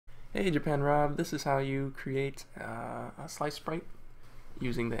Hey Japan Rob, this is how you create a slice sprite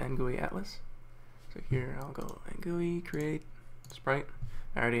using the NGUI atlas. So here I'll go NGUI, create sprite.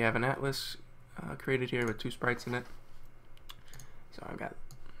 I already have an atlas created here with 2 sprites in it. So I've got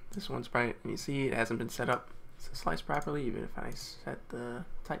this one sprite, and you see it hasn't been set up to slice properly, even if I set the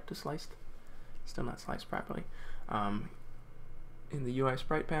type to sliced. Still not sliced properly. In the UI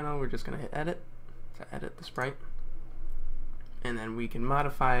sprite panel, we're just going to hit edit to edit the sprite. And then we can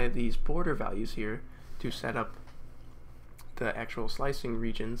modify these border values here to set up the actual slicing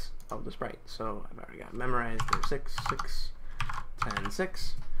regions of the sprite. So I've already got memorized there 6, 6, 10,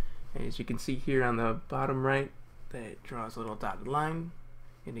 6. And as you can see here on the bottom right, that draws a little dotted line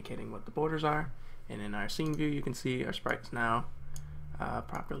indicating what the borders are. And in our scene view, you can see our sprite's now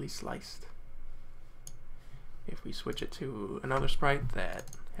properly sliced. If we switch it to another sprite that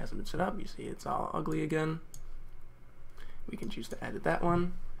hasn't been set up, you see it's all ugly again. We can choose to edit that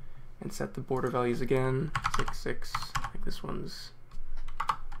one and set the border values again. 6, 6, I think this one's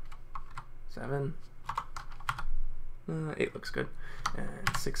 7. 8 looks good.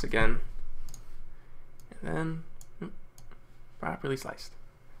 And 6 again. And then properly sliced.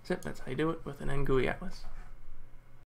 That's it. That's how you do it with an NGUI atlas.